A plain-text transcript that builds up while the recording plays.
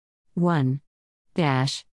1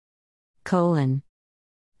 dash colon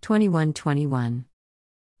 2121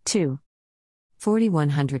 2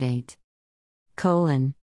 4108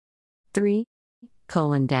 colon 3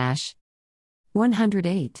 colon dash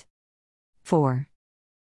 108 4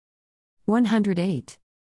 108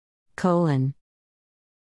 colon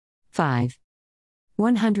 5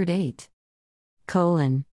 108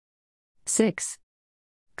 colon 6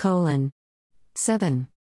 colon 7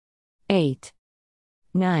 8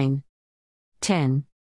 9 10